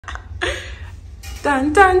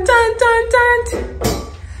Dun, dun, dun, dun, dun.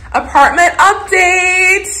 Apartment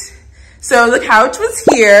update. So the couch was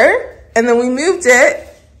here and then we moved it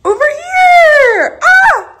over here.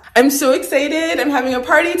 Ah! I'm so excited. I'm having a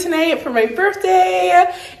party tonight for my birthday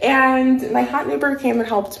and my hot neighbor came and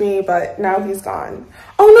helped me, but now he's gone.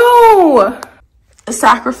 Oh no! A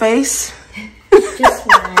sacrifice. Just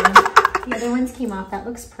one. The other ones came off. That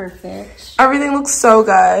looks perfect. Everything looks so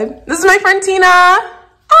good. This is my friend Tina.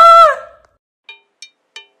 Ah!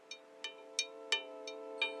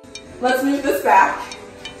 Let's move this back.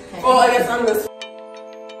 Okay. Well, I guess on this.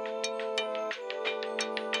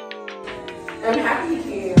 I'm happy he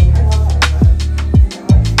came. I love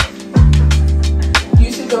that.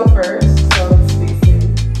 You should go first, so it's facing.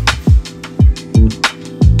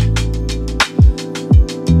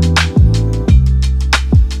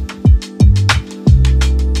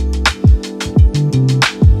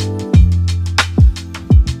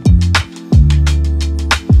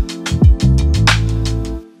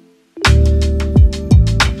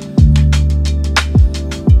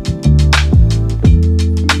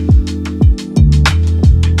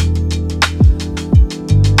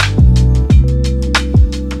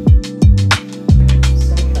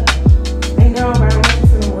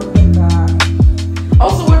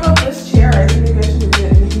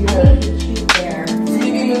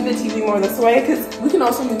 Because we can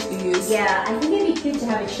also move these. Yeah, I think it'd be cute to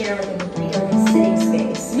have a chair like in a sitting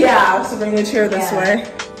space. Yeah, so bring the chair this way.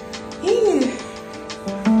 Hey.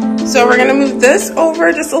 So we're gonna move this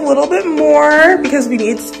over just a little bit more because we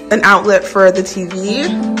need an outlet for the TV.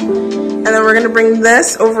 And then we're gonna bring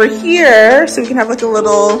this over here so we can have like a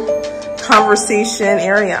little conversation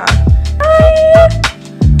area. Hi!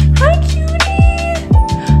 Hi, cutie!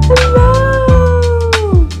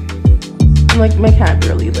 Hello! I'm like, my cat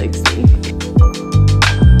really likes me.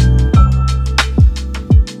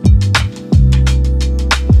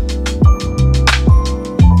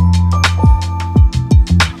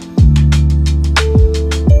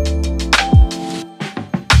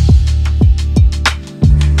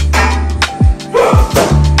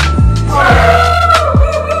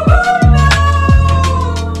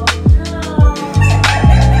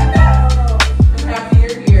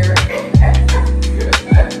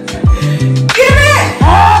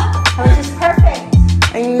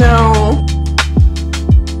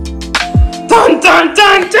 Dun,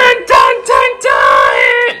 dun, dun, dun, dun,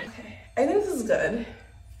 dun. Okay, I think this is good.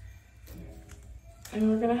 And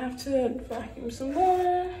we're gonna have to vacuum some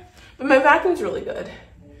more. But my vacuum's really good.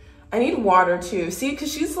 I need water too. See,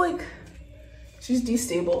 because she's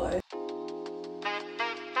destabilized.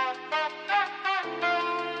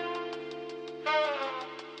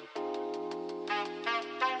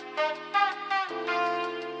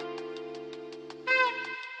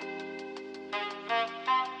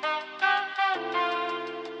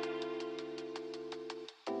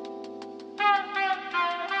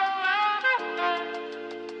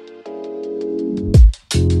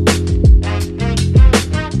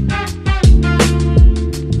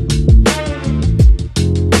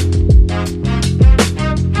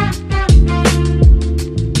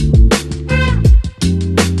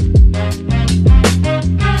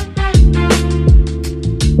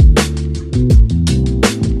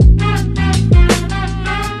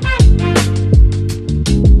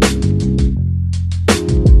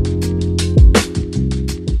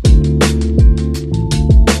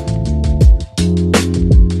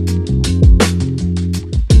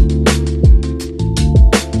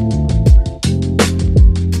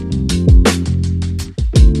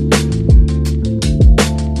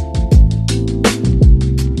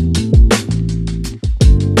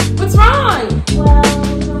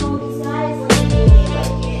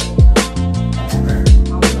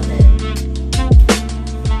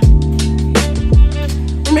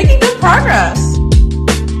 Progress.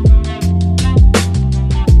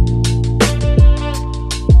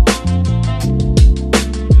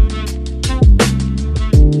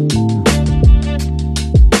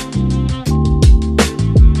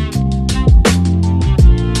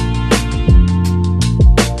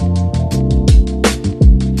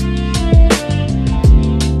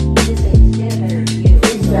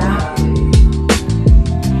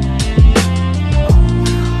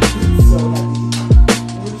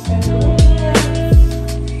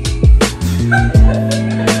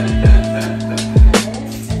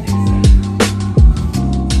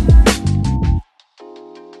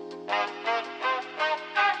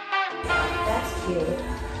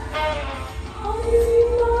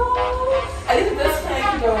 I think this plan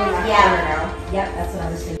can go in that corner now. Yep, that's what I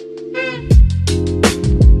was thinking.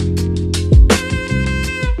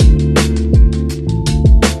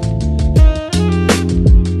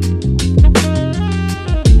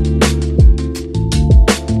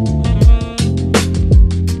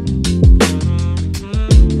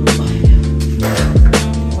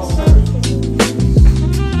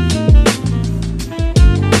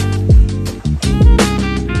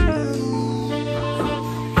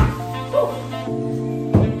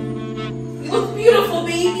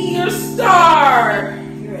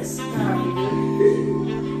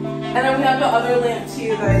 too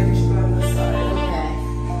that I can put on this side. Okay.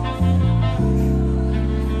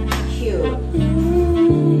 Cute.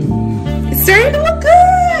 It's starting to look good.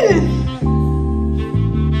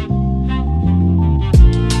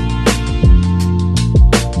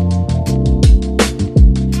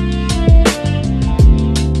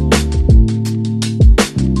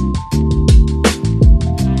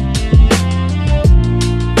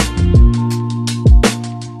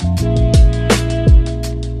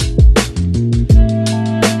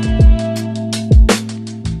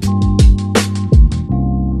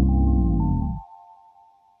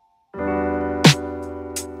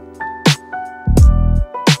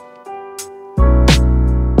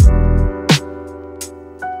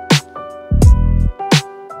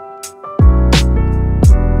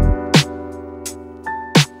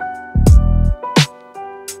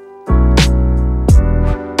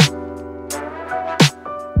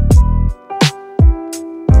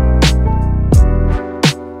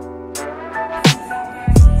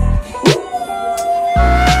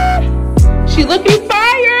 She looking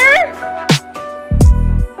fire!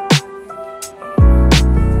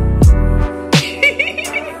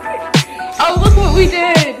 Oh, look what we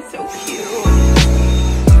did! So cute.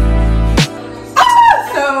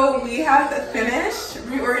 So we have finished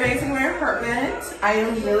reorganizing my apartment. I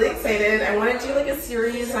am really excited. I want to do like a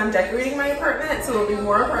series on decorating my apartment, so there'll be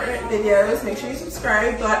more apartment videos. Make sure you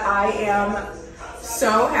subscribe, but I am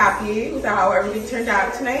so happy with how everything turned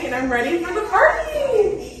out tonight, and I'm ready for the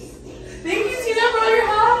party. Thank you, Tina, for all your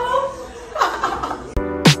help.